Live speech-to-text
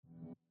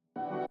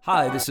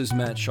Hi, this is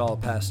Matt Shaw,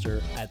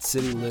 pastor at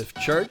City Lift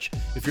Church.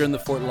 If you're in the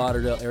Fort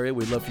Lauderdale area,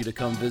 we'd love for you to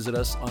come visit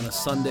us on a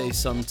Sunday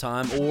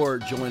sometime or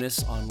join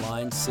us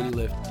online,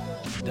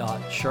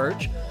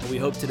 citylift.church. We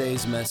hope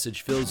today's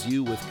message fills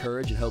you with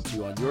courage and helps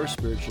you on your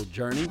spiritual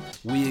journey.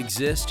 We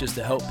exist just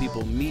to help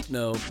people meet,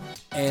 know,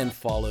 and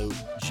follow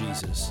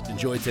Jesus.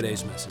 Enjoy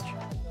today's message.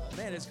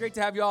 Man, it's great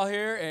to have you all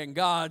here in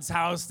God's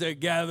house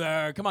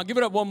together. Come on, give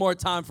it up one more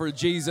time for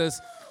Jesus.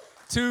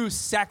 2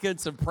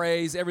 seconds of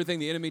praise, everything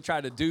the enemy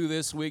tried to do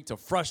this week to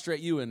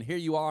frustrate you, and here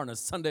you are on a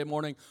Sunday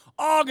morning,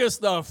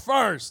 August the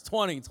 1st,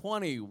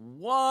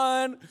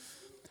 2021.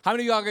 How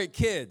many of y'all got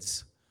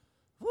kids?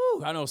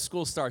 Woo, I know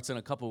school starts in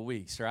a couple of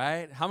weeks,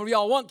 right? How many of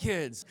y'all want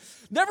kids?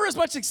 Never as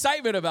much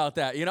excitement about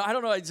that, I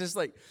don't know, it's just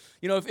like,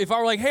 if I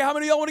were like, hey, how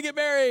many of y'all want to get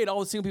married? All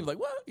the single people are like,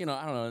 what? I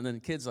don't know, and then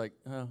the kids like,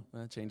 oh,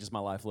 that changes my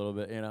life a little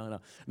bit,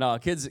 No,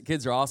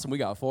 kids are awesome. We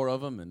got 4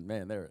 of them, and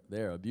man,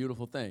 they're a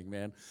beautiful thing,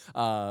 man.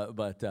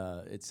 But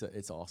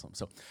it's awesome.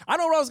 So I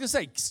know what I was going to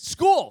say.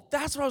 School,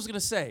 that's what I was going to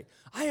say.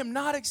 I am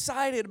not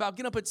excited about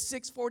getting up at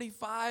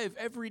 6:45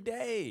 every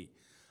day.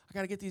 I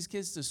got to get these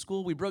kids to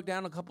school. We broke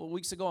down a couple of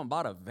weeks ago and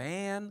bought a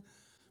van.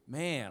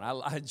 Man,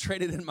 I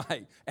traded in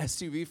my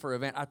SUV for a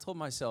van. I told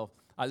myself,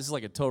 this is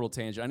like a total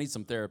tangent. I need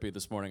some therapy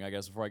this morning, I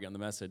guess, before I get on the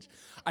message.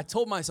 I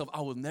told myself I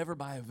will never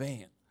buy a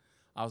van.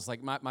 I was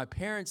like, my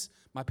parents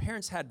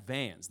had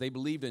vans. They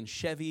believed in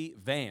Chevy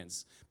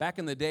vans. Back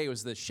in the day, it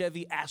was the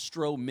Chevy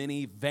Astro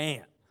Mini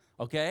van,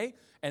 okay?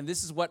 And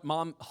this is what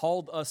Mom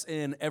hauled us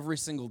in every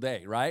single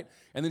day, right?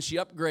 And then she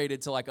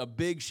upgraded to like a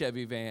big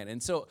Chevy van. And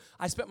so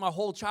I spent my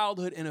whole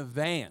childhood in a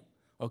van,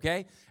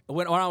 okay?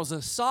 When I was a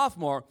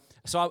sophomore,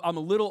 so I'm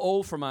a little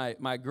old for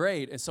my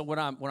grade. And so when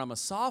I'm a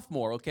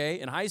sophomore, okay,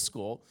 in high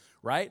school,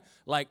 right?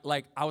 Like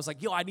I was like,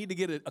 I need to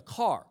get a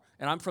car.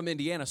 And I'm from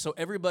Indiana, so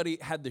everybody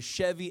had the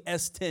Chevy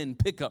S10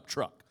 pickup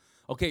truck.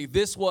 Okay,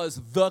 this was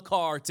the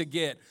car to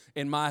get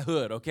in my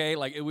hood, okay?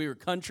 Like, we were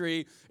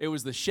country. It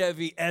was the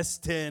Chevy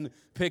S10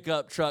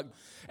 pickup truck.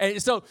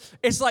 And so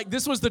it's like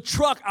this was the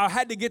truck. I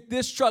had to get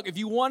this truck. If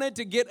you wanted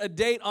to get a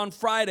date on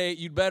Friday,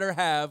 you'd better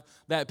have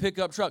that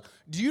pickup truck.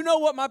 Do you know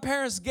what my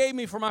parents gave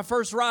me for my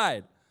first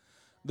ride?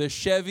 The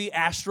Chevy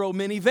Astro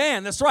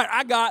minivan. That's right,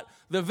 I got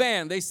the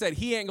van. They said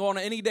he ain't going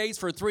on any dates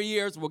for 3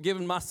 years. We're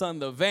giving my son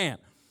the van.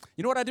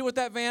 You know what I did with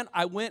that van?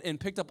 I went and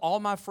picked up all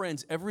my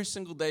friends every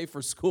single day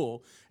for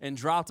school and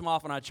dropped them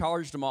off, and I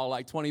charged them all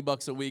like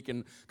 $20 a week.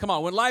 And come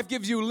on, when life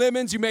gives you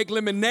lemons, you make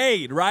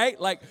lemonade, right?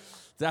 Like,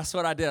 that's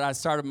what I did. I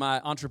started my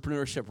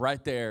entrepreneurship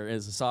right there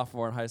as a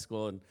sophomore in high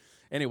school. And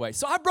anyway,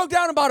 so I broke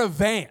down about a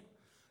van.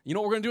 You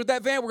know what we're going to do with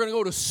that van? We're going to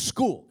go to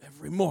school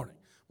every morning.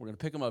 We're going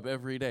to pick them up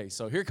every day.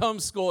 So here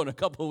comes school in a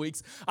couple of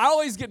weeks. I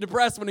always get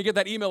depressed when I get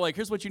that email like,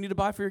 here's what you need to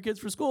buy for your kids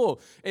for school.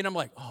 And I'm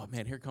like, oh,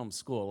 man, here comes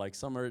school. Like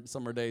summer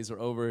days are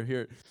over.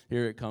 Here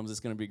it comes.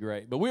 It's going to be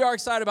great. But we are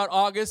excited about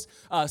August.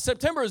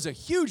 September is a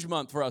huge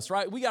month for us,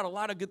 right? We got a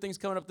lot of good things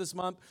coming up this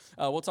month.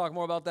 We'll talk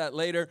more about that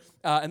later.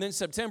 And then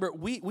September,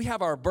 we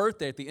have our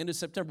birthday at the end of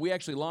September. We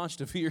actually launched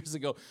a few years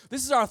ago.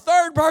 This is our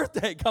 3rd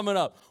birthday coming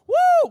up.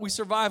 Woo! We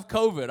survived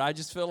COVID. I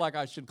just feel like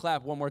I should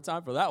clap one more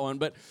time for that one.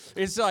 But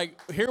it's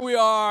like, here we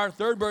are.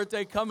 3rd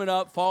birthday coming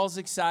up. Fall's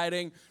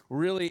exciting.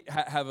 Really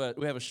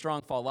we have a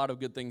strong fall. A lot of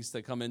good things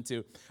to come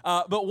into.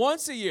 But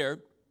once a year,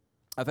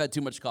 I've had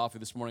too much coffee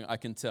this morning. I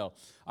can tell.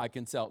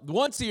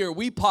 Once a year,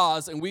 we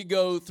pause and we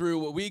go through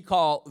what we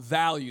call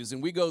values.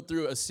 And we go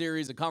through a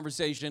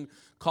conversation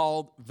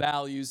called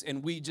values.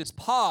 And we just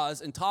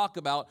pause and talk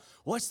about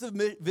what's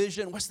the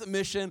vision, what's the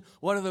mission,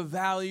 what are the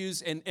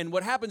values. And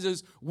what happens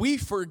is we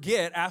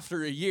forget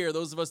after a year,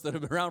 those of us that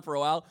have been around for a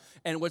while.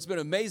 And what's been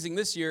amazing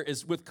this year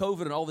is with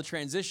COVID and all the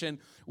transition,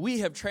 we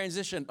have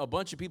transitioned a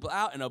bunch of people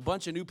out and a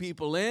bunch of new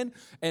people in.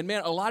 And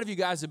man, a lot of you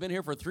guys have been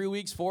here for 3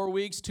 weeks, 4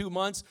 weeks, 2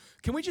 months.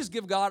 Can we just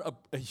give God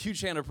a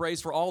huge hand of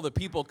praise for all the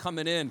people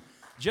coming in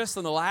just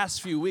in the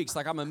last few weeks?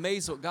 Like, I'm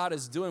amazed what God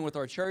is doing with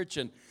our church.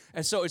 And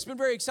so it's been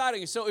very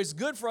exciting. So it's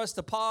good for us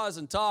to pause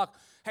and talk.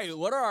 Hey,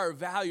 what are our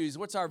values?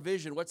 What's our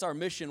vision? What's our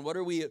mission? What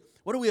are we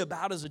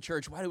about as a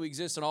church? Why do we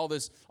exist? And all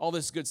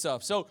this good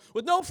stuff. So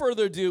with no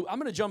further ado, I'm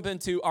going to jump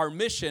into our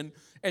mission.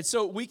 And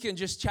so we can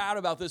just chat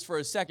about this for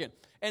a second.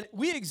 And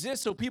we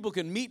exist so people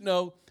can meet,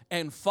 know,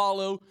 and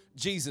follow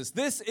Jesus.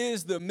 This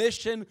is the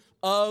mission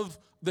of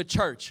the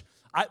church.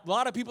 A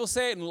lot of people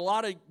say it in a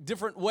lot of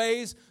different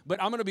ways,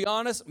 but I'm going to be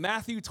honest.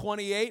 Matthew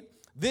 28,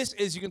 this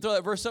is, you can throw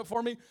that verse up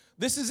for me.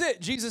 This is it.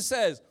 Jesus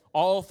says,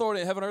 all authority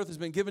in heaven and earth has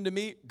been given to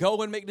me.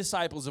 Go and make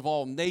disciples of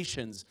all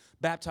nations,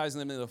 baptizing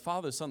them in the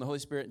Father, the Son, and the Holy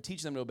Spirit, and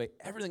teach them to obey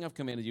everything I've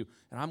commanded you,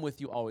 and I'm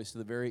with you always to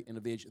the very end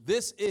of the age.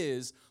 This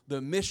is the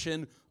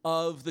mission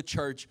of the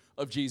church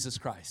of Jesus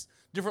Christ.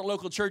 Different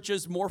local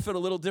churches morph it a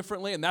little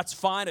differently, and that's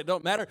fine. It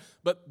don't matter.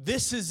 But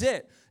this is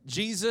it.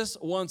 Jesus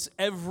wants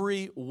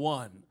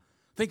everyone.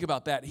 Think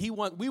about that.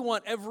 We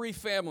want every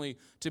family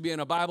to be in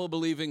a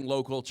Bible-believing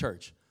local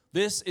church.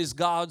 This is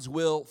God's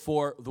will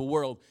for the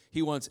world.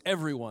 He wants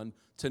everyone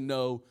to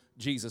know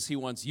Jesus. He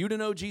wants you to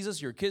know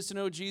Jesus, your kids to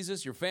know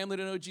Jesus, your family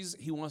to know Jesus.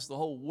 He wants the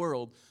whole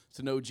world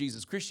to know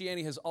Jesus.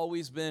 Christianity has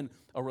always been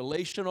a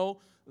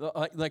relational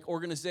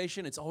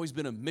organization. It's always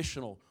been a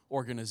missional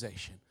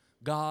organization.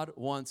 God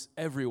wants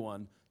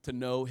everyone to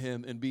know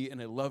him and be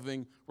in a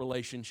loving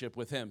relationship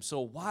with him.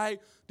 So why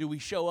do we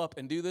show up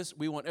and do this?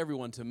 We want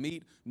everyone to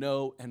meet,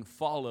 know, and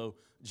follow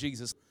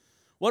Jesus.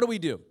 What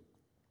do?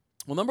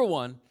 Well, number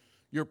one,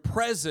 your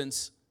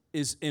presence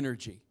is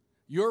energy.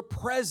 Your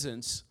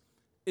presence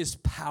is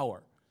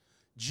power.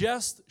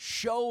 Just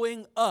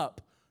showing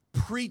up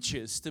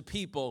preaches to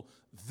people,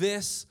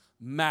 this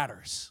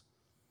matters.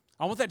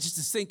 I want that just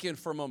to sink in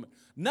for a moment.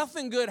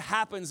 Nothing good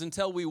happens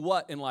until we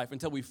what in life?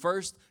 Until we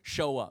first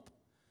show up.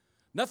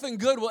 Nothing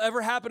good will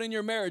ever happen in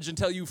your marriage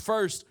until you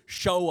first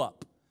show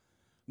up.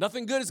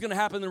 Nothing good is going to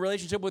happen in the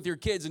relationship with your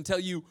kids until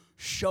you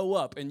show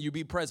up and you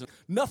be present.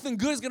 Nothing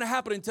good is going to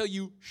happen until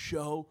you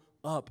show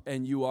up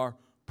and you are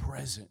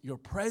present. Your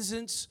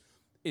presence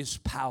is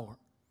power.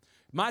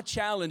 My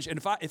challenge, and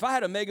if I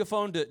had a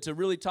megaphone to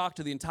really talk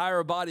to the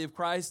entire body of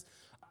Christ,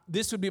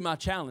 this would be my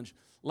challenge.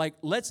 Like,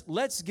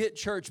 let's get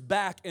church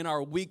back in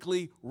our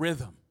weekly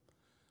rhythm.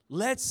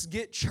 Let's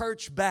get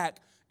church back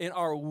in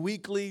our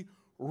weekly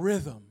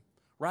rhythm,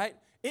 right?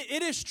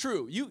 It is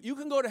true. You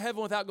can go to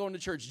heaven without going to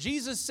church.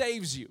 Jesus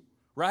saves you,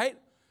 right?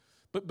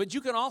 But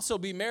you can also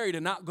be married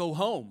and not go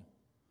home.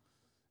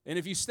 And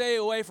if you stay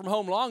away from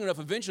home long enough,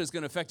 eventually it's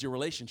going to affect your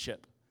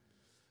relationship.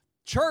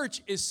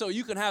 Church is so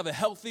you can have a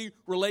healthy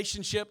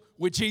relationship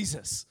with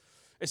Jesus.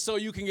 It's so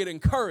you can get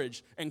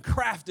encouraged and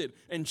crafted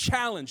and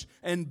challenged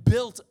and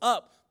built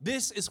up.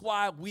 This is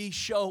why we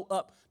show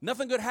up.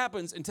 Nothing good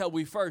happens until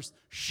we first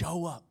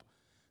show up.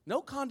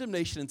 No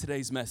condemnation in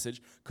today's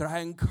message. Could I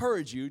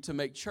encourage you to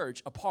make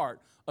church a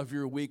part of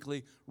your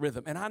weekly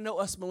rhythm? And I know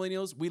us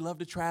millennials, we love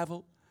to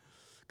travel.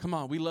 Come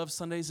on, we love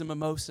Sundays and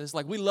mimosas.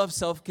 Like, we love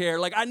self-care.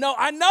 Like, I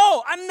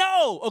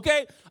know,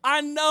 okay?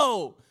 I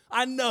know.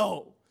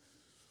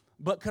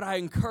 But could I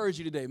encourage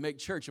you today, make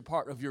church a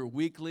part of your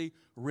weekly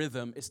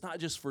rhythm. It's not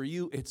just for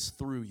you, it's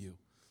through you.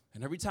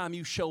 And every time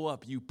you show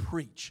up, you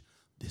preach.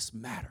 This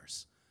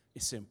matters.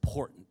 It's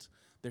important.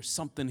 There's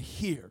something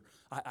here.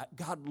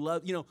 God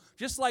loves,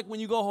 just like when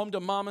you go home to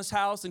mama's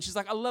house and she's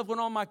like, I love when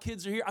all my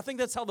kids are here. I think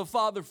that's how the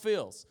Father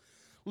feels.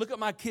 Look at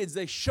my kids.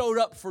 They showed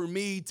up for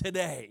me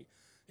today.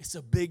 It's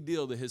a big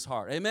deal to his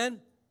heart. Amen?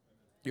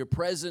 Your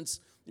presence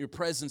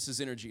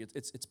is energy.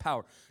 It's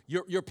power.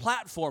 Your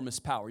platform is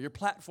power. Your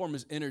platform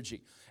is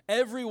energy.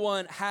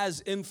 Everyone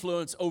has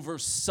influence over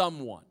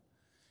someone.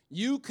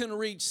 You can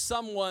reach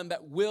someone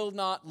that will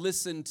not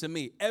listen to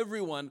me.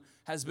 Everyone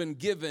has been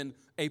given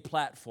a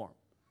platform.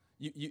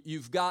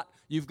 You've got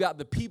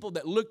the people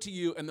that look to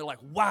you and they're like,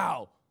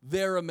 wow,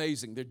 they're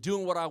amazing. They're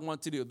doing what I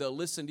want to do. They'll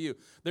listen to you.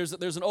 There's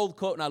an old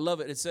quote and I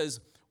love it. It says,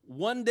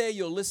 one day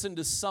you'll listen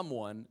to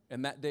someone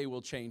and that day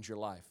will change your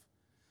life.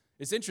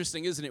 It's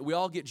interesting, isn't it? We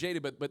all get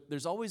jaded, but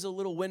there's always a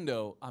little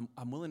window.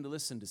 I'm willing to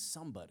listen to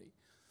somebody.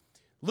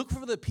 Look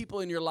for the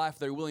people in your life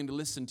that are willing to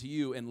listen to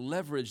you and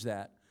leverage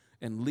that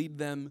and lead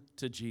them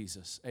to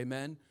Jesus.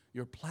 Amen?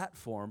 Your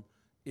platform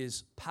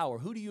is power.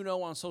 Who do you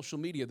know on social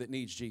media that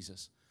needs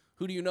Jesus?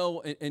 Who do you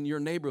know in your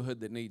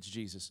neighborhood that needs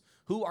Jesus?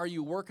 Who are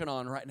you working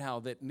on right now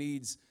that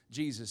needs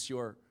Jesus?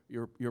 Your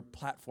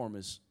platform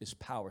is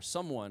power.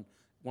 Someone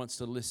wants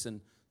to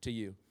listen to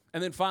you.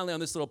 And then finally, on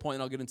this little point,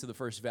 and I'll get into the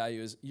first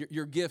value, is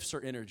your gifts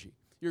are energy.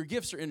 Your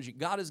gifts are energy.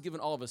 God has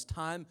given all of us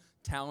time,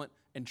 talent,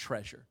 and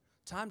treasure.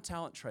 Time,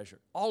 talent, treasure.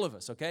 All of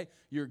us, okay?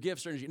 Your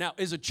gifts are energy. Now,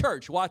 as a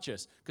church, watch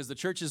us, because the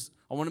church is,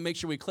 I want to make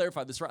sure we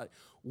clarify this right.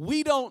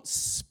 We don't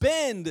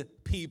spend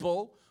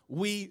people,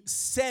 we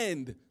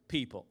send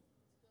people.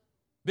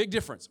 Big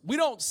difference. We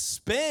don't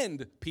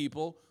spend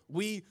people,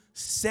 we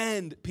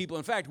send people.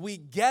 In fact, we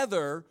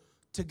gather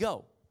to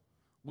go.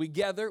 We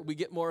gather, we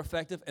get more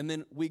effective, and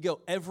then we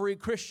go. Every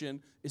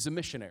Christian is a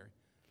missionary.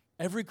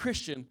 Every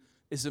Christian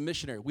is a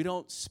missionary. We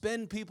don't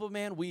spend people,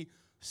 man. We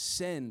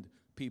send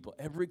people.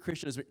 Every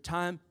Christian is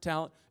time,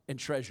 talent, and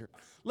treasure.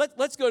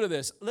 Let's go to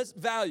this.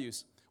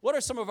 Values. What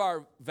are some of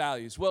our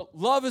values? Well,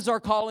 love is our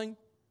calling.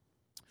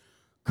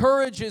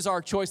 Courage is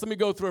our choice. Let me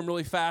go through them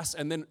really fast,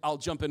 and then I'll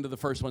jump into the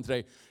first one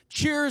today.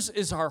 Cheers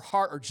is our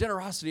heart, or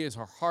generosity is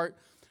our heart.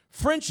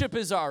 Friendship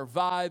is our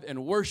vibe,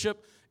 and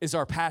worship is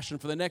our passion.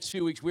 For the next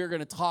few weeks, we're going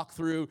to talk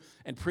through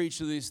and preach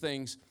through these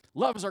things.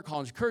 Love is our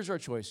calling. Courage is our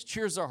choice.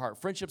 Cheers is our heart.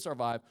 Friendship's our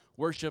vibe.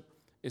 Worship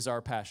is our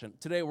passion.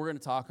 Today, we're going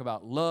to talk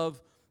about love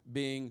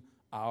being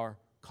our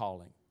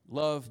calling.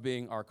 Love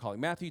being our calling.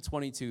 Matthew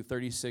 22,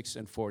 36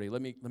 and 40.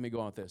 Let me go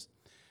on with this.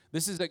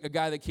 This is a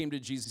guy that came to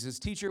Jesus. He says,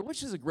 Teacher,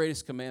 which is the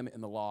greatest commandment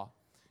in the law?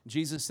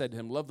 Jesus said to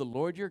him, love the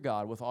Lord your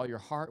God with all your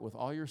heart, with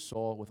all your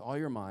soul, with all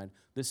your mind.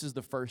 This is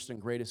the first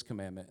and greatest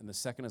commandment, and the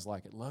second is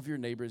like it. Love your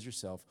neighbor as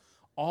yourself.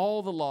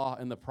 All the law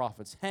and the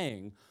prophets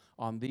hang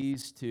on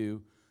these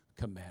two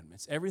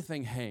commandments.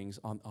 Everything hangs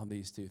on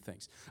these two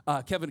things.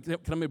 Kevin,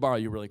 can I borrow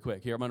you really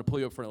quick here? I'm going to pull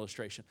you up for an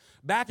illustration.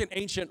 Back in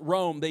ancient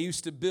Rome, they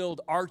used to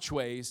build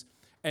archways,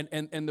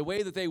 And the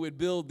way that they would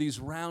build these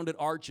rounded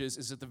arches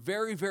is at the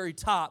very, very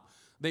top,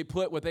 they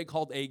put what they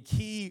called a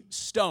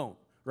keystone,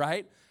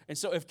 right? And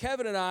so if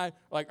Kevin and I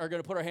are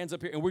going to put our hands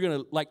up here and we're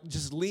going to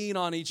just lean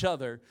on each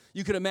other,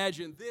 you can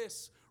imagine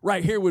this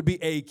right here would be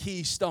a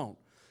keystone.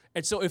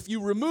 And so if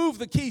you remove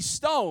the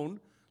keystone,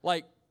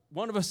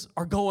 one of us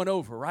are going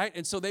over, right?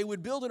 And so they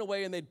would build in a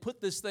way and they'd put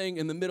this thing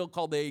in the middle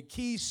called a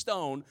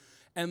keystone,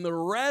 and the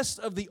rest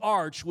of the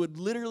arch would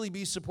literally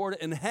be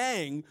supported and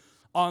hang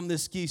on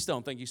this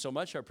keystone. Thank you so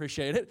much. I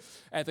appreciate it.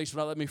 And thanks for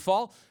not letting me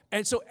fall.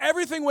 And so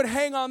everything would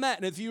hang on that.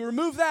 And if you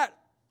remove that,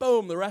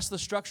 boom, the rest of the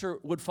structure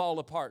would fall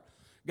apart.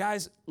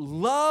 Guys,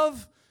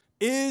 love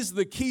is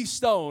the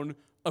keystone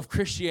of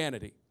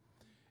Christianity.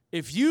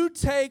 If you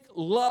take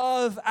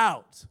love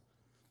out,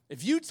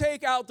 if you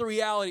take out the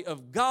reality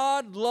of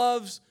God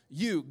loves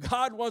you,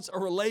 God wants a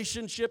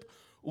relationship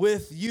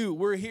with you.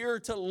 We're here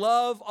to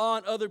love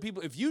on other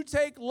people. If you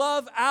take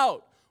love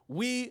out,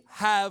 we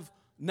have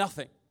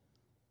nothing.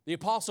 The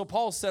Apostle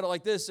Paul said it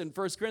like this in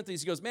 1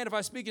 Corinthians. He goes, man, if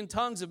I speak in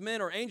tongues of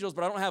men or angels,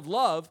 but I don't have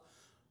love,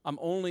 I'm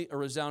only a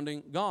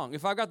resounding gong.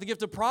 If I got the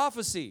gift of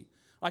prophecy,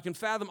 I can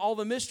fathom all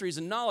the mysteries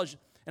and knowledge,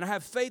 and I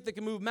have faith that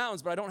can move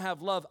mountains, but I don't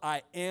have love,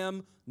 I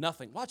am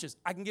nothing. Watch this.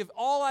 I can give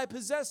all I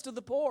possess to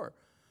the poor,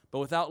 but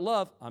without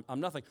love, I'm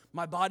nothing.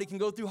 My body can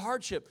go through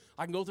hardship.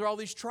 I can go through all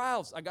these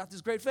trials. I got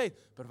this great faith.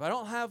 But if I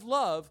don't have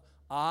love,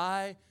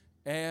 I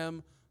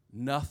am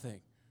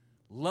nothing.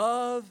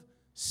 Love,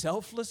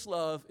 selfless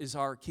love is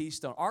our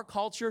keystone. Our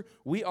culture,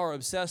 we are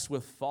obsessed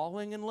with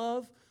falling in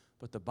love,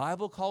 but the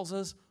Bible calls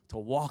us to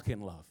walk in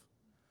love.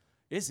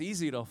 It's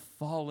easy to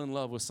fall in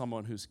love with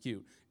someone who's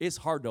cute. It's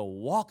hard to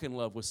walk in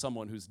love with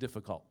someone who's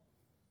difficult.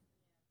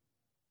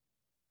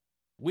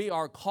 We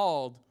are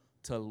called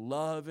to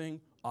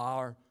loving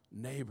our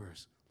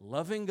neighbors,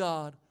 loving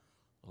God,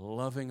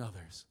 loving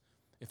others.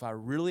 If I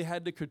really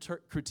had to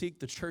critique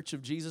the church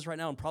of Jesus right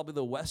now, and probably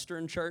the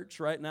Western church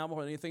right now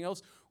more than anything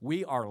else,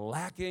 we are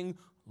lacking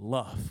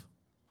love.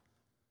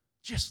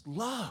 Just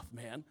love,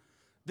 man.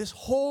 This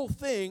whole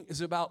thing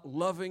is about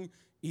loving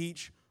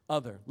each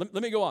other. Let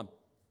me go on.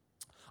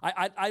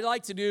 I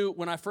like to do,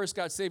 when I first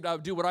got saved, I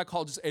would do what I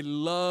call just a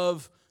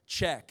love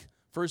check.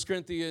 1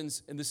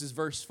 Corinthians, and this is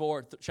verse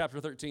 4, chapter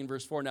 13,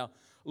 verse 4 now.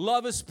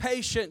 Love is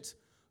patient.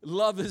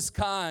 Love is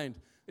kind.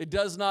 It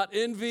does not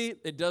envy.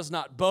 It does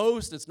not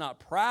boast. It's not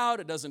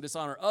proud. It doesn't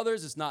dishonor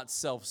others. It's not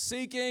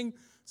self-seeking.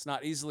 It's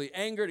not easily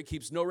angered. It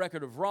keeps no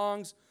record of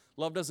wrongs.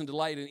 Love doesn't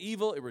delight in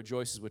evil. It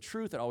rejoices with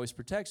truth. It always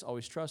protects,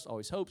 always trusts,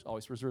 always hopes,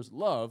 always preserves.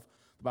 Love,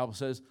 the Bible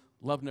says,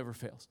 love never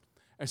fails.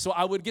 And so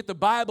I would get the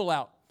Bible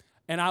out,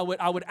 and I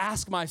would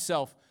ask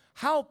myself,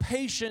 how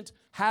patient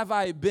have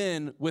I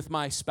been with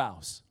my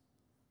spouse?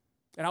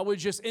 And I would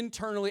just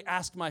internally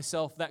ask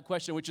myself that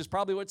question, which is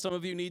probably what some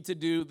of you need to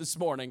do this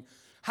morning.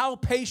 How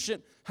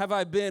patient have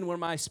I been when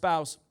my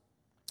spouse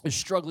is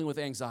struggling with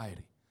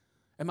anxiety?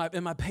 Am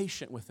I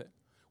patient with it?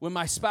 When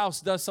my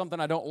spouse does something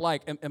I don't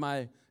like, am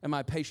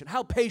I patient?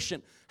 How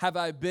patient have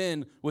I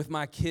been with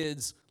my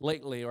kids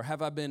lately? Or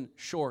have I been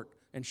short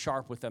and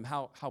sharp with them?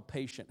 How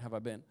patient have I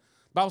been?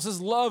 The Bible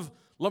says love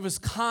is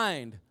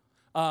kind.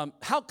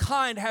 How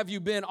kind have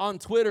you been on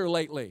Twitter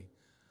lately?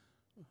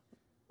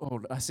 Oh,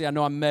 I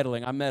know I'm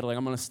meddling. I'm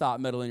going to stop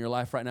meddling in your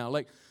life right now.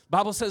 The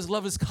Bible says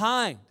love is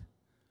kind.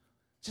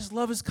 Just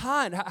love is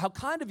kind. How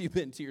kind have you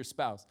been to your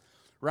spouse?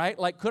 Right?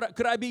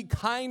 Could I be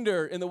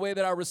kinder in the way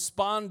that I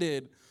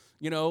responded,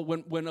 when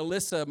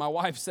Alyssa, my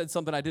wife, said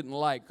something I didn't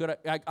like?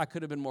 I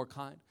could have been more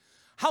kind.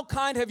 How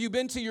kind have you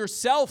been to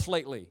yourself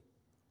lately?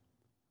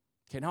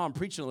 Okay, now I'm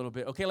preaching a little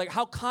bit. Okay,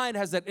 how kind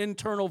has that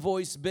internal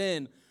voice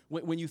been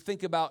when you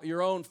think about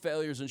your own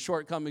failures and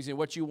shortcomings and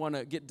what you want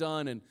to get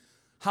done, and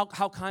how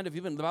kind have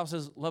you been? The Bible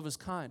says love is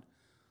kind.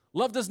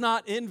 Love does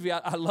not envy.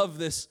 I love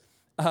this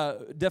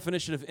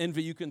definition of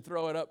envy. You can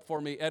throw it up for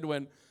me,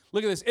 Edwin.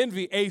 Look at this.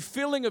 Envy, a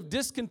feeling of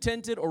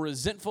discontented or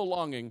resentful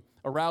longing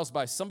aroused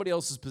by somebody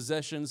else's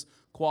possessions,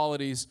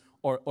 qualities,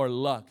 or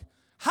luck.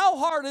 How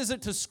hard is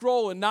it to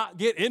scroll and not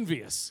get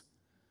envious?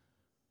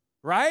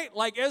 Right?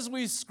 As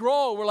we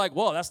scroll, we're like,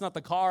 whoa, that's not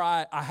the car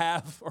I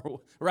have,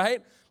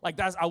 right?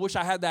 I wish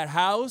I had that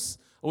house.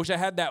 I wish I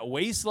had that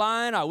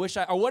waistline. Or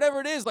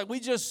whatever it is.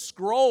 We just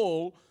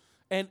scroll,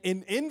 and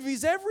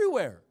envy's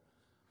everywhere.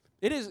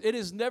 It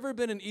has never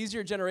been an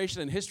easier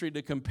generation in history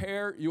to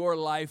compare your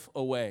life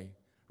away,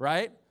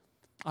 right?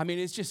 I mean,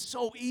 it's just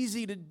so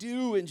easy to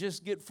do and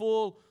just get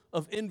full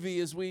of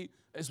envy as we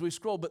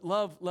scroll. But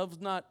love's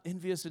not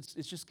envious.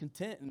 It's just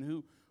content in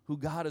who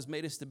God has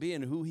made us to be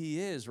and who He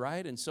is,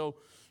 right? And so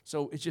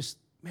it's just,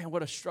 man,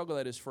 what a struggle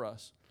that is for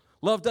us.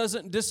 Love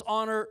doesn't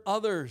dishonor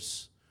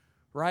others,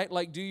 right?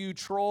 Do you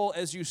troll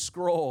as you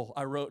scroll?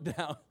 I wrote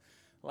down.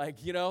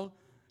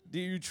 Do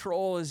you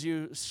troll as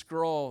you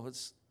scroll?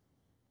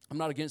 I'm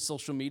not against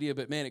social media,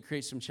 but man, it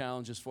creates some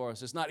challenges for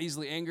us. It's not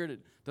easily angered.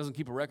 It doesn't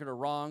keep a record of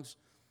wrongs,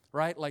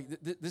 right?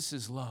 This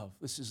is love.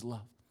 This is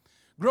love.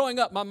 Growing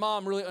up, my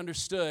mom really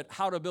understood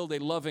how to build a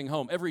loving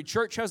home. Every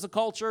church has a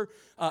culture.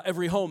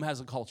 Every home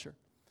has a culture.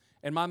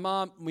 And my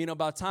mom,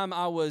 by the time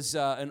I was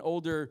an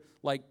older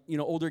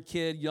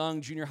kid,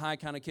 young, junior high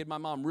kind of kid, my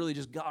mom really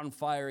just got on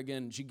fire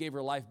again. She gave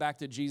her life back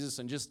to Jesus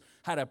and just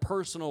had a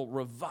personal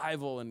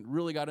revival and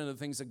really got into the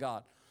things of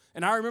God.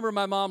 And I remember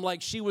my mom,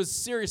 she was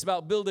serious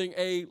about building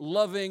a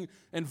loving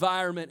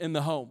environment in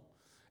the home.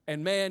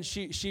 And man,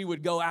 she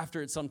would go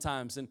after it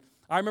sometimes. And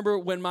I remember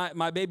when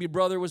my baby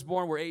brother was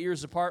born, we're 8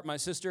 years apart. My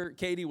sister,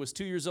 Katie, was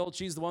 2 years old.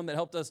 She's the one that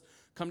helped us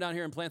come down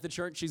here and plant the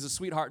church. She's a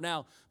sweetheart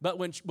now. But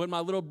when my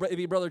little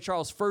baby brother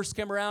Charles first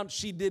came around,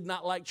 she did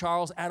not like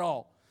Charles at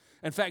all.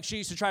 In fact, she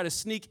used to try to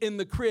sneak in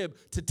the crib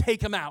to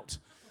take him out.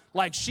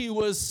 She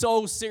was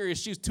so serious.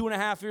 She was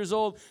 2.5 years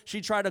old.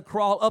 She tried to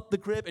crawl up the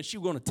crib, and she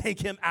was going to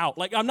take him out.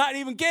 I'm not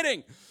even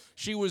kidding.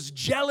 She was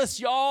jealous,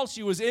 y'all.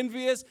 She was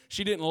envious.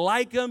 She didn't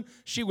like him.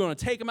 She was going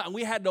to take him out, and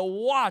we had to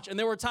watch. And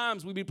there were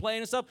times we'd be playing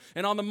and stuff,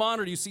 and on the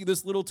monitor, you see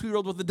this little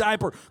 2-year-old with the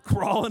diaper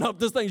crawling up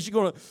this thing.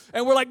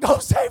 And we're like, go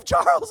save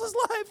Charles's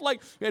life.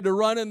 We had to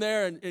run in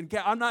there, and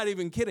I'm not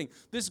even kidding.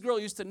 This girl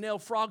used to nail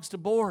frogs to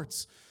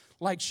boards.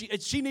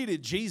 She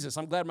needed Jesus.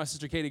 I'm glad my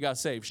sister Katie got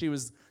saved. She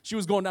was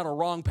going down a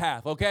wrong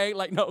path, okay?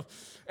 No.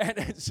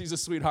 And she's a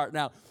sweetheart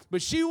now.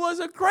 But she was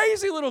a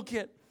crazy little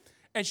kid.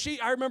 And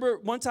I remember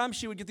one time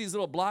she would get these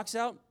little blocks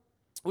out.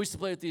 We used to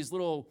play with these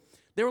little,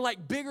 they were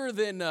bigger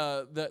than,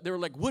 they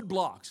were wood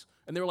blocks.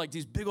 And they were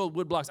these big old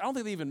wood blocks. I don't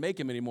think they even make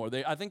them anymore.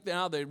 I think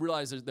now they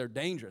realize they're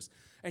dangerous.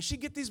 And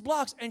she'd get these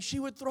blocks and she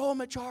would throw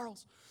them at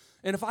Charles.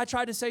 And if I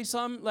tried to say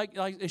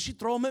something, she'd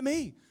throw them at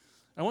me.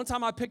 And one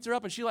time I picked her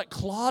up and she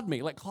clawed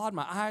me, clawed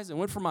my eyes and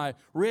went for my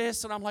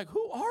wrist. And I'm like,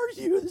 who are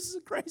you? This is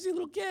a crazy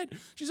little kid.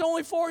 She's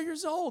only 4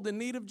 years old in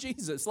need of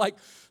Jesus.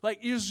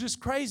 It was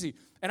just crazy.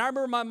 And I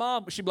remember my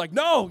mom, she'd be like,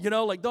 no,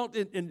 don't.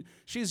 And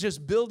she's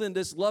just building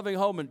this loving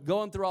home and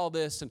going through all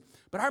this.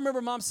 But I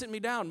remember mom sitting me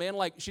down, man,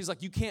 she's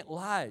like, you can't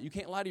lie. You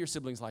can't lie to your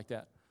siblings like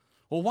that.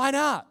 Well, why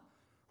not?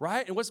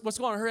 Right? And what's going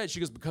on in her head? She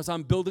goes, because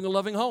I'm building a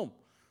loving home.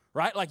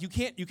 Right? You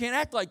can't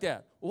act like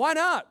that. Well, why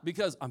not?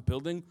 Because I'm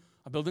building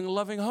a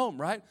loving home,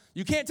 right?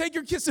 You can't take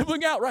your kid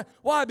sibling out, right?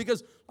 Why?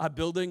 Because I'm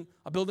building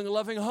a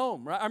loving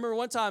home, right? I remember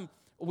one time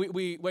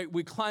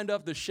we climbed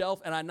up the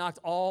shelf and I knocked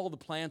all the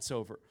plants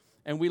over.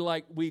 And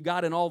we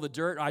got in all the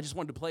dirt. I just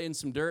wanted to play in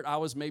some dirt. I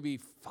was maybe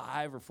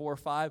 4 or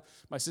 5.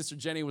 My sister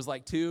Jenny was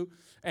 2.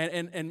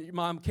 And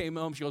mom came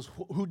home. She goes,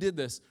 who did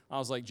this? I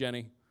was like,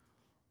 Jenny.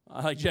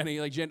 I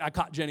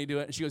caught Jenny do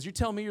it. And she goes, you're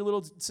telling me your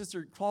little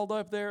sister crawled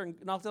up there and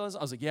knocked all this?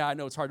 I was like, yeah, I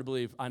know. It's hard to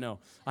believe. I know,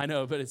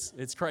 but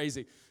it's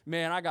crazy.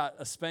 Man, I got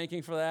a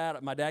spanking for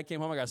that. My dad came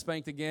home. I got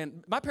spanked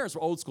again. My parents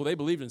were old school. They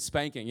believed in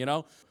spanking,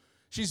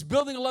 She's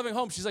building a loving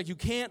home. She's like, you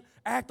can't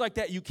act like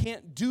that. You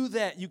can't do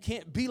that. You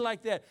can't be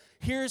like that.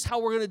 Here's how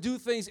we're going to do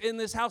things in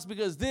this house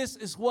because this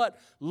is what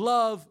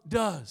love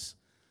does.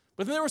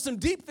 But then there were some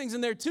deep things in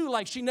there too,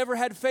 she never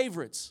had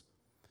favorites.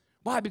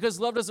 Why? Because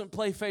love doesn't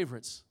play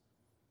favorites.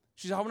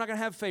 She said, we're not going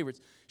to have favorites.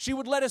 She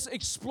would let us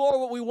explore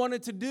what we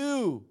wanted to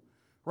do,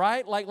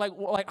 right? Like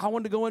I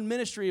wanted to go in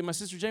ministry, and my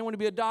sister Jane wanted to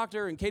be a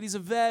doctor, and Katie's a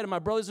vet, and my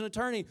brother's an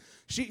attorney.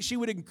 She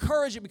would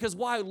encourage it because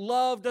why?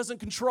 Love doesn't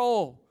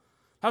control.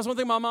 That was one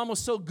thing my mom was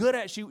so good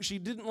at. She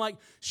didn't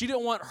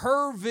want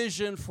her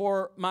vision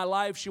for my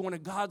life. She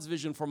wanted God's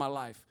vision for my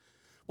life.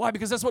 Why?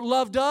 Because that's what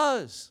love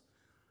does,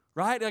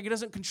 right? It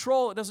doesn't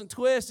control, it doesn't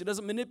twist, it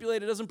doesn't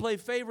manipulate, it doesn't play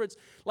favorites.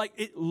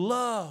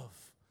 Love.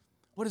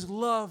 What does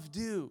love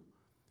do?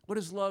 What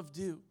does love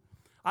do?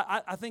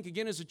 I think,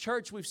 again, as a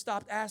church, we've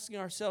stopped asking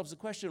ourselves the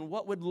question,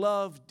 what would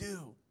love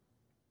do?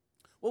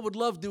 What would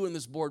love do in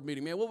this board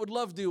meeting, man? What would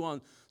love do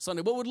on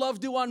Sunday? What would love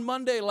do on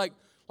Monday?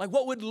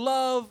 What would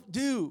love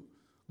do?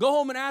 Go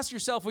home and ask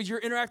yourself as you're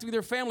interacting with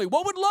your family,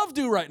 what would love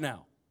do right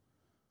now?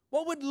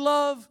 What would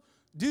love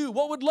do?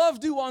 What would love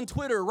do on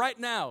Twitter right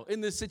now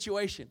in this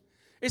situation?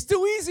 It's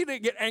too easy to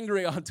get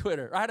angry on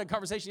Twitter. I had a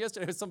conversation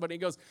yesterday with somebody. He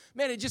goes,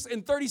 man,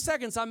 in 30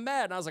 seconds, I'm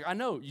mad. And I was like, I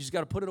know. You just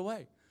got to put it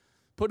away.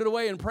 Put it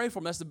away and pray for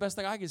them. That's the best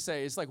thing I can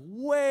say. It's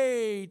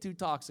way too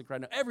toxic right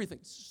now.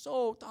 Everything's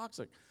so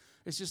toxic.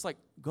 It's just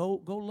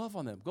go love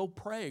on them. Go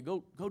pray.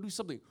 Go do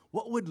something.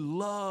 What would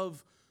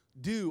love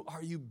do?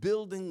 Are you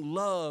building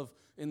love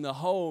in the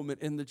home and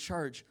in the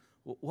church?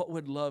 What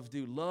would love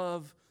do?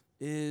 Love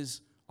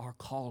is our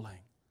calling.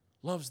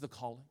 Love's the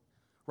calling,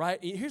 right?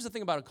 Here's the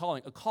thing about a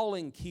calling. A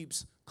calling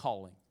keeps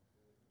calling.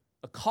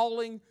 A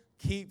calling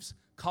keeps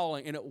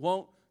calling, and it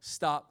won't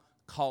stop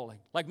calling.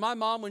 Like my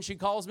mom, when she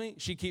calls me,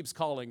 she keeps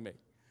calling me.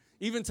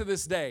 Even to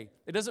this day,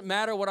 it doesn't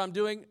matter what I'm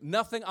doing.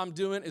 Nothing I'm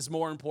doing is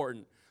more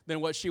important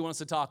than what she wants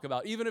to talk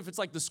about, even if it's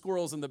the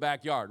squirrels in the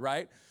backyard,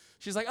 right?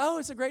 She's like, oh,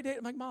 it's a great day.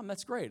 I'm like, Mom,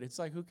 that's great. It's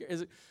who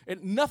cares?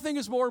 And nothing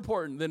is more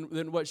important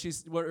than what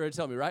she's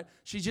telling me, right?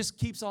 She just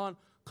keeps on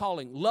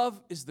calling.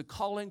 Love is the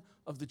calling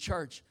of the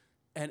church,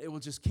 and it will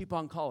just keep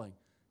on calling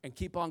and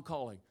keep on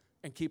calling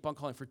and keep on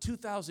calling. For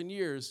 2,000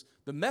 years,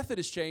 the method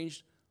has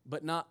changed,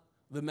 but not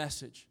the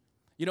message.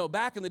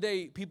 Back in the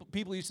day,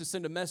 people used to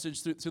send a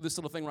message through this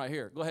little thing right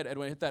here. Go ahead,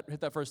 Edwin, hit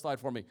that first slide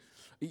for me.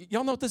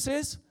 Y'all know what this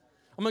is?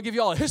 I'm going to give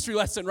you all a history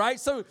lesson, right?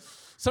 So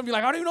some of you are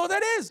like, I don't even know what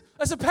that is.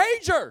 That's a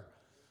pager.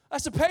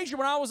 That's a pager.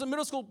 When I was in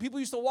middle school, people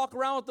used to walk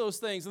around with those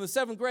things. In the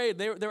 7th grade,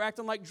 they were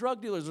acting like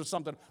drug dealers or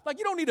something. Like,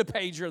 you don't need a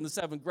pager in the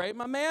 7th grade,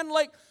 my man.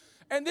 Like,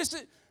 and it's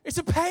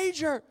a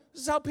pager.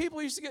 This is how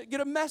people used to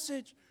get a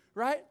message,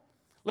 right?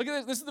 Look at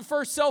this. This is the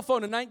first cell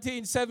phone in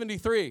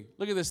 1973.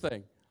 Look at this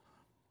thing.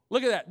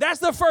 Look at that. That's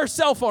the first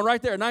cell phone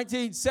right there.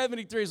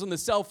 1973 is when the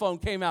cell phone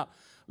came out.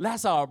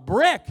 That's a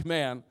brick,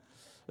 man.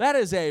 That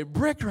is a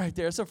brick right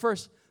there. It's the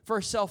first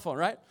cell phone,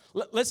 right?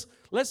 Let's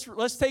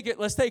take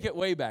it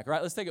way back,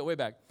 right? Let's take it way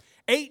back.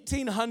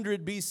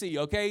 1800 BC,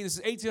 okay? This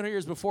is 1800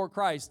 years before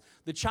Christ.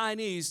 The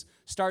Chinese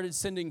started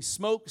sending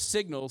smoke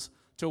signals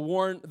to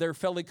warn their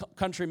fellow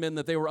countrymen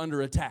that they were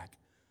under attack.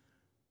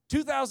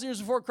 2,000 years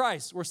before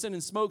Christ, we're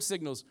sending smoke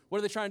signals. What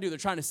are they trying to do? They're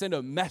trying to send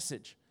a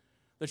message.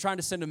 They're trying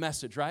to send a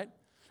message, right?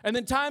 And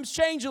then times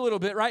change a little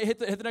bit, right? Hit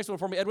the next one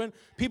for me, Edwin.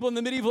 People in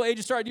the medieval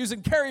ages started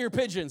using carrier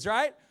pigeons,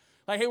 right?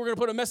 Like, hey, we're going to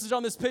put a message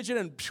on this pigeon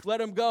and let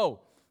him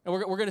go. And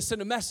we're going to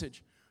send a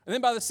message. And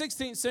then by the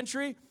 16th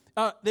century,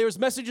 there was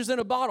messages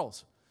in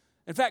bottles.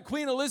 In fact,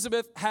 Queen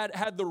Elizabeth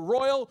had the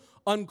royal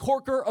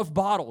uncorker of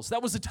bottles.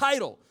 That was the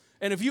title.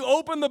 And if you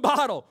opened the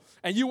bottle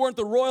and you weren't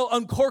the royal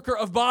uncorker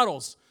of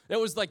bottles, that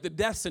was like the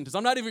death sentence.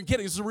 I'm not even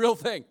kidding. This is a real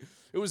thing.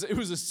 It was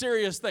a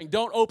serious thing.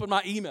 Don't open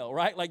my email,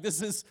 right? Like,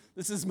 this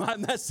is my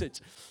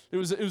message. It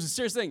was a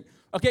serious thing.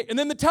 Okay, and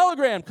then the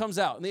telegram comes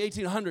out in the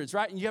 1800s,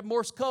 right? And you have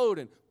Morse code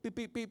and beep,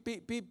 beep, beep,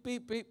 beep, beep,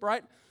 beep, beep,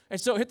 right? And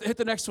so hit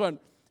the next one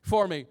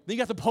for me. Then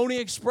you got the Pony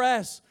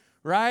Express,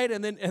 right?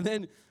 And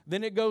then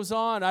it goes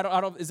on. I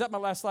don't. Is that my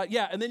last slide?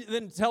 Yeah. And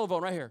then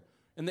telephone right here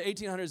in the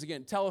 1800s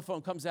again.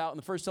 Telephone comes out, and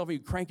the first telephone you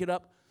crank it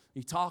up,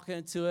 you talk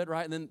into it,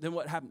 right? And then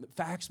what happened?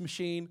 The fax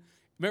machine.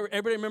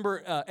 Everybody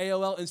remember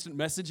AOL Instant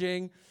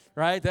Messaging,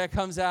 right? That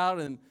comes out,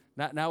 and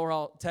now we're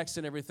all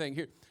texting everything.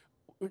 Here,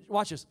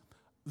 watch this.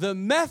 The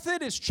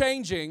method is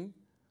changing,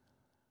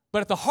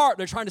 but at the heart,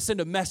 they're trying to send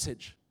a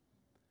message.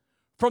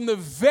 From the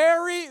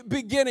very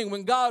beginning,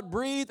 when God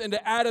breathed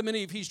into Adam and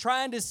Eve, he's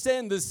trying to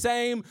send the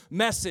same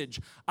message.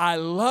 I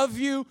love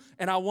you,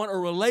 and I want a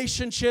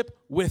relationship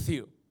with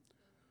you.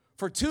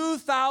 For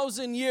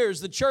 2,000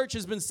 years, the church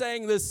has been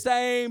saying the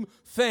same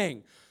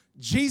thing.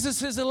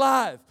 Jesus is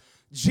alive.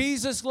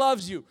 Jesus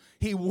loves you.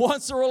 He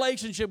wants a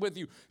relationship with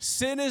you.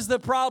 Sin is the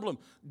problem.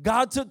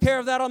 God took care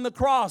of that on the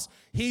cross.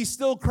 He's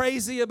still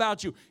crazy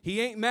about you.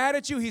 He ain't mad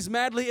at you. He's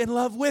madly in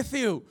love with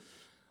you.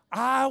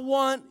 I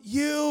want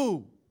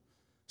you.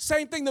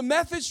 Same thing. The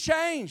methods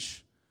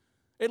change.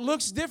 It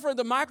looks different.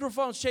 The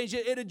microphones change.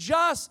 It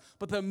adjusts.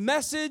 But the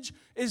message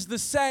is the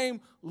same.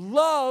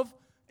 Love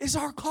is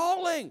our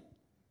calling.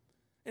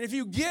 And if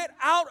you get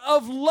out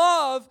of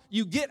love,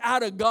 you get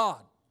out of God.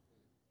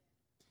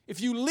 If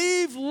you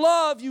leave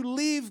love, you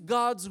leave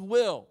God's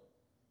will.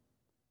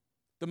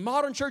 The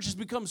modern church has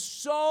become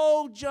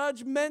so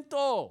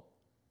judgmental.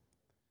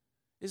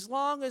 As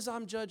long as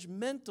I'm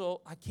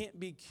judgmental, I can't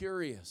be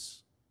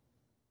curious.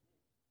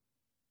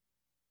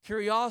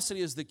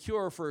 Curiosity is the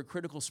cure for a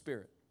critical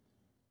spirit.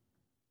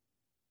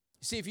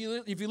 You see, if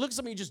you look at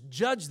somebody, you just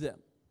judge them.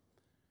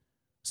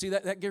 See,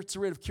 that gets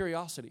rid of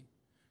curiosity.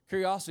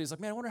 Curiosity is like,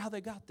 man, I wonder how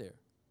they got there.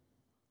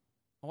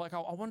 I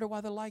wonder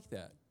why they like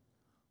that.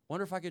 I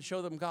wonder if I could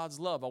show them God's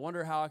love. I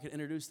wonder how I could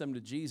introduce them to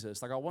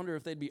Jesus. Like, I wonder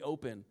if they'd be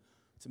open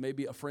to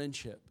maybe a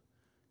friendship.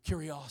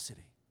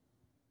 Curiosity.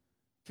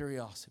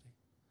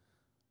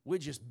 We're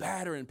just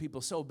battering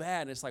people so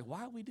bad, and it's like,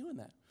 why are we doing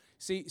that?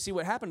 See,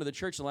 what happened to the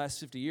church in the last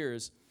 50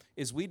 years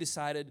is we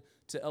decided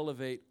to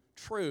elevate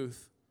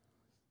truth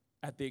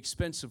at the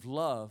expense of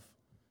love,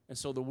 and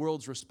so the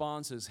world's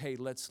response is, hey,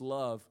 let's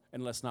love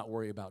and let's not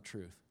worry about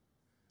truth.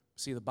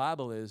 See, the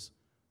Bible is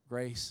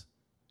grace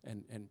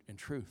and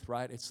truth,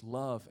 right? It's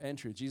love and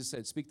truth. Jesus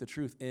said, speak the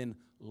truth in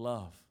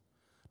love.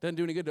 Doesn't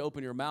do any good to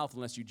open your mouth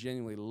unless you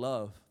genuinely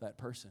love that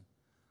person.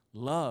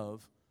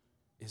 Love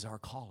is our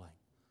calling.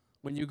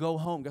 When you go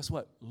home, guess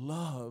what?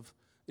 Love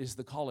is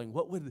the calling.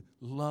 What would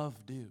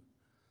love do?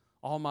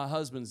 All my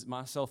husbands,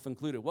 myself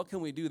included, what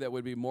can we do that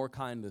would be more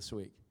kind this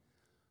week?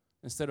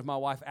 Instead of my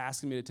wife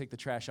asking me to take the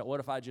trash out,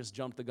 what if I just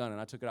jumped the gun and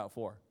I took it out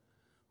for her?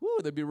 Woo,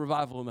 there'd be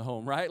revival in the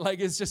home, right? Like,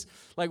 it's just,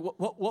 like,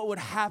 what would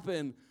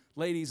happen,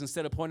 ladies,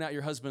 instead of pointing out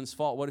your husband's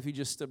fault? What if he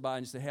just stood by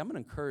and said, hey, I'm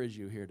going to encourage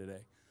you here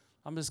today.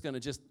 I'm just going to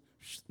just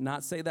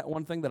not say that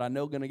one thing that I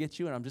know going to get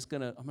you, and I'm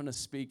going to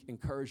speak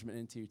encouragement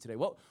into you today.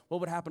 What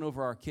would happen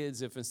over our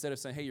kids if instead of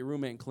saying, hey, your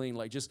room ain't clean,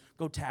 like, just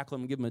go tackle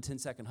them and give them a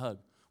 10-second hug?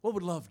 What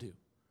would love do?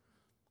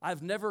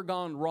 I've never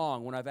gone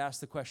wrong when I've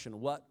asked the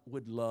question, what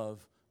would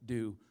love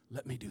do?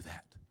 Let me do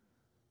that.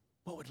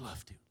 What would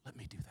love do? Let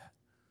me do that.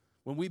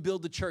 When we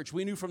build the church,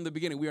 we knew from the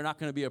beginning we are not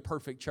going to be a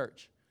perfect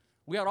church.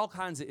 We had all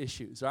kinds of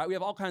issues, right? We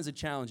have all kinds of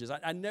challenges.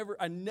 I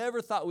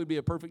never thought we'd be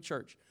a perfect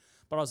church.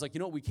 But I was like, you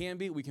know what we can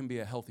be? We can be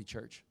a healthy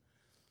church.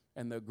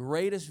 And the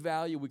greatest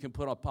value we can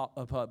put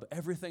above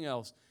everything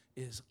else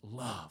is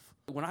love.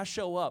 When I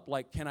show up,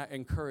 like, can I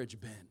encourage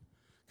Ben?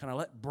 Can I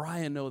let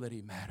Brian know that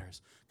he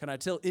matters? Can I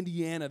tell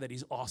Indiana that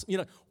he's awesome? You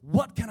know,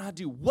 what can I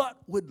do? What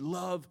would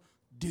love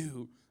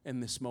do in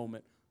this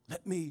moment?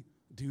 Let me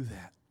do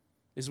that.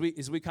 As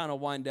we kind of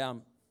wind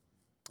down,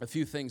 a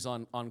few things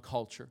on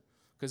culture,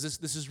 because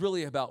this is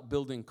really about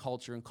building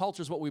culture. And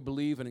culture is what we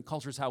believe, and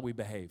culture is how we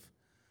behave,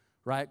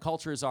 right?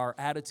 Culture is our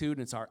attitude,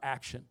 and it's our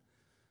action.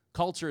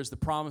 Culture is the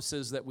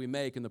promises that we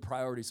make and the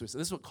priorities we set.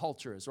 This is what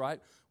culture is, right?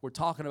 We're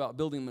talking about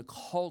building the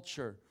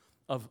culture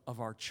of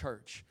our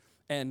church.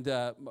 And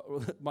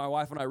my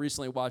wife and I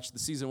recently watched the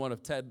season 1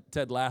 of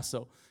Ted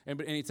Lasso.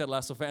 Any Ted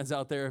Lasso fans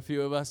out there? A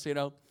few of us,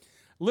 a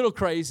little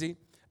crazy.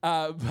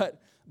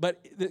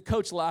 But the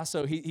Coach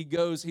Lasso, he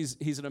goes.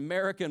 He's an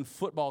American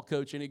football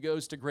coach, and he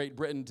goes to Great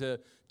Britain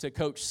to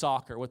coach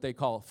soccer, what they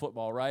call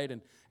football, right?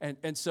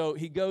 And so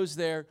he goes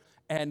there.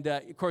 And,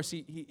 of course,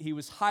 he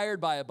was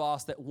hired by a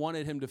boss that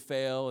wanted him to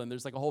fail, and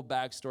there's like a whole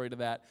backstory to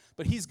that.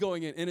 But he's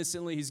going in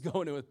innocently. He's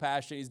going in with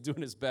passion. He's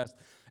doing his best.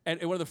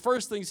 And one of the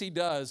first things he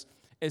does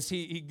is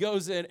he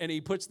goes in and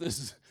he puts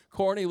this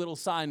corny little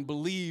sign,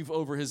 "Believe,"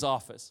 over his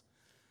office.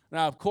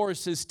 Now, of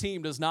course, his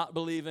team does not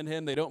believe in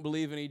him. They don't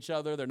believe in each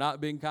other. They're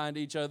not being kind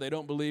to each other. They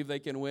don't believe they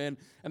can win.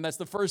 And that's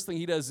the first thing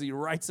he does. He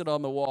writes it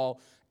on the wall,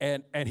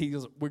 and he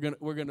goes, we're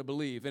gonna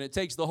believe. And it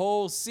takes the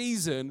whole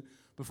season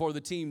before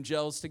the team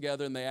gels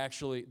together and they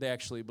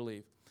actually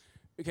believe.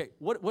 Okay,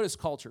 what is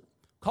culture?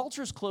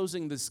 Culture is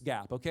closing this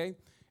gap, okay?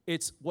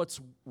 It's what's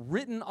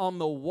written on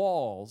the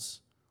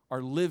walls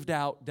are lived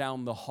out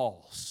down the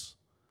halls.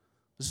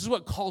 This is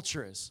what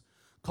culture is.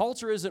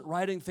 Culture isn't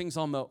writing things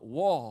on the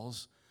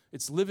walls.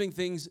 It's living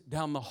things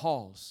down the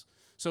halls.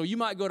 So you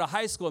might go to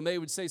high school and they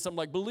would say something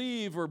like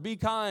believe or be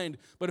kind,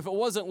 but if it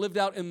wasn't lived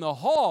out in the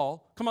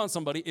hall, come on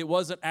somebody, it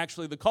wasn't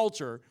actually the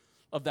culture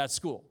of that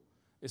school.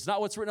 It's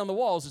not what's written on the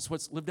walls, it's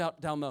what's lived out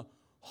down the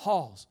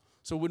halls.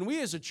 So when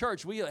we as a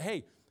church, we're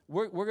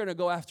going to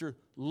go after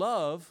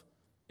love,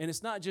 and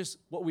it's not just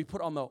what we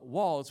put on the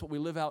wall, it's what we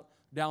live out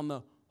down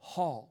the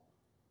hall.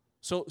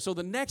 So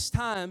the next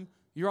time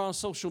you're on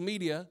social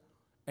media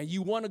and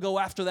you want to go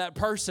after that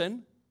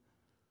person,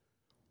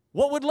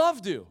 what would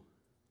love do?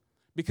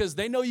 Because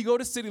they know you go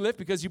to City Lift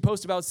because you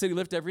post about City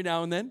Lift every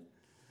now and then.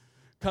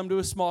 Come to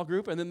a small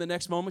group, and then the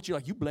next moment you're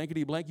like, you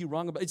blankety blank, you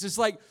wrong about. It's just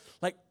like,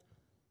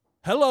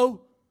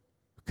 hello,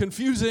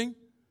 confusing.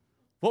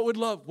 What would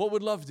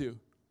love do?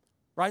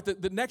 Right?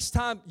 The next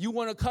time you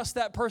want to cuss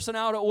that person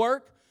out at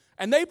work,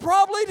 and they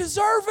probably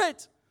deserve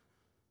it.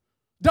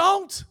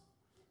 Don't.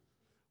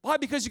 Why?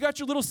 Because you got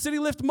your little City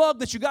Lift mug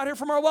that you got here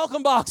from our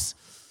welcome box.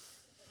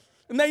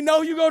 And they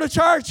know you go to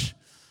church.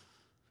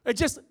 And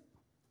just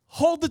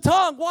hold the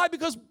tongue. Why?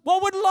 Because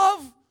what would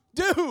love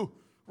do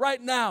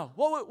right now?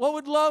 What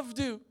would love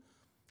do?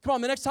 Come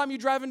on, the next time you're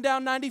driving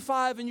down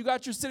 95 and you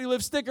got your City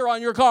Lift sticker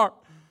on your car,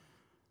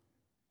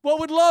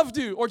 what would love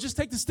do? Or just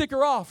take the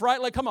sticker off,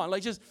 right? Like, come on,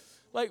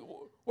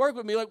 work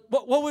with me. Like,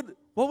 what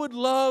would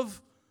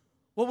love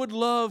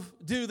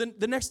do?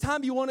 The next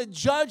time you want to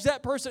judge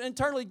that person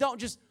internally, don't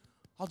just,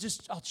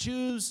 I'll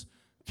choose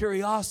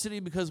curiosity,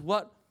 because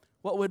what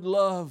would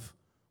love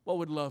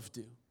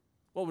do?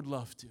 What would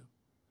love do?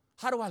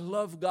 How do I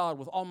love God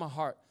with all my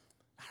heart?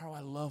 How do I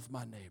love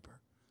my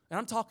neighbor? And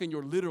I'm talking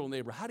your literal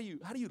neighbor. How do you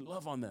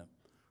love on them?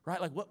 Right?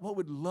 Like, what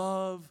would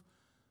love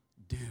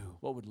do?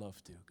 What would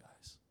love do,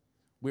 guys?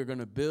 We're going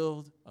to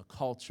build a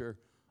culture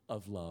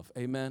of love.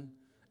 Amen?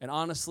 And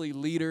honestly,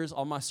 leaders,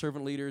 all my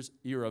servant leaders,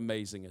 you're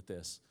amazing at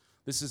this.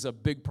 This is a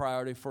big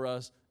priority for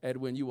us.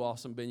 Edwin, you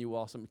awesome. Ben, you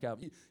awesome.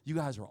 Calvin, you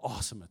guys are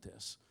awesome at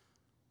this.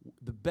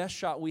 The best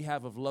shot we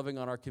have of loving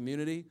on our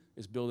community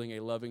is building a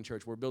loving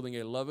church. We're building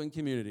a loving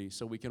community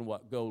so we can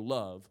go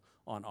love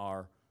on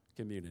our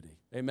community.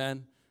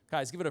 Amen?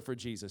 Guys, give it up for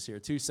Jesus here.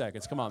 2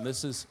 seconds. Come on.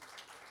 This is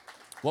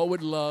what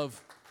would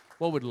love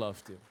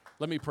do?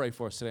 Let me pray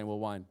for us today, and we'll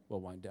wind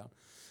down.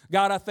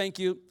 God, I thank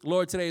you,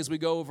 Lord, today as we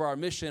go over our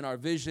mission, our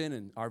vision,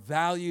 and our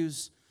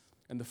values.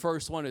 And the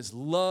first one is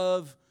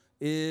love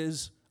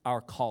is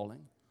our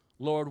calling.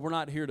 Lord, we're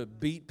not here to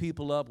beat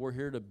people up. We're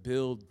here to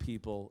build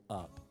people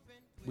up.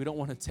 We don't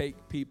want to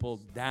take people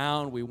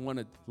down. We want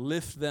to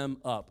lift them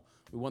up.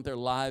 We want their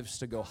lives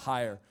to go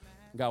higher.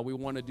 God, we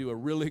want to do a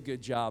really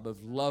good job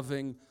of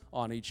loving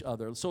on each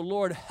other. So,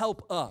 Lord,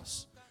 help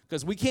us,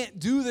 because we can't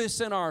do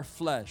this in our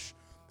flesh.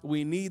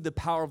 We need the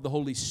power of the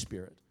Holy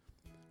Spirit.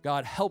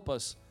 God, help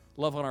us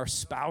love on our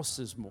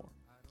spouses more.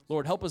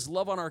 Lord, help us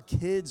love on our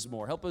kids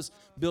more. Help us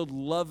build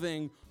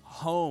loving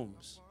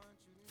homes.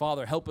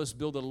 Father, help us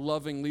build a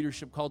loving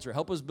leadership culture.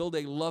 Help us build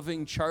a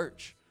loving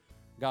church.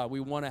 God, we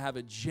want to have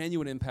a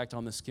genuine impact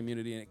on this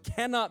community, and it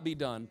cannot be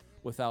done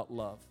without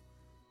love.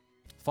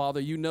 Father,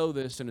 you know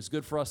this, and it's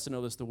good for us to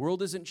know this. The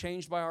world isn't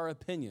changed by our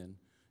opinion.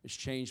 It's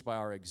changed by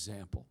our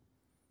example.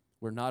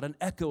 We're not an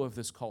echo of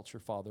this culture,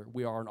 Father.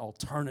 We are an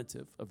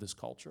alternative of this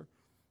culture.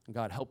 And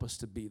God, help us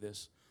to be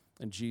this.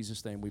 In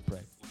Jesus' name we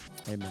pray.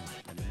 Amen.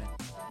 Amen.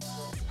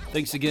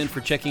 Thanks again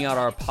for checking out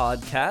our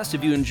podcast.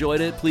 If you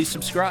enjoyed it, please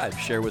subscribe,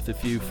 share with a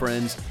few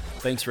friends.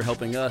 Thanks for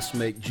helping us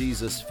make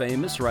Jesus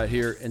famous right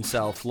here in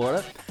South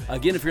Florida.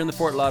 Again, if you're in the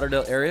Fort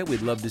Lauderdale area,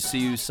 we'd love to see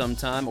you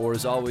sometime, or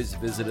as always,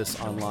 visit us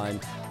online,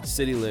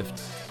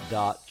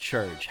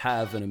 citylift.church.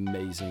 Have an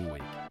amazing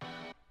week.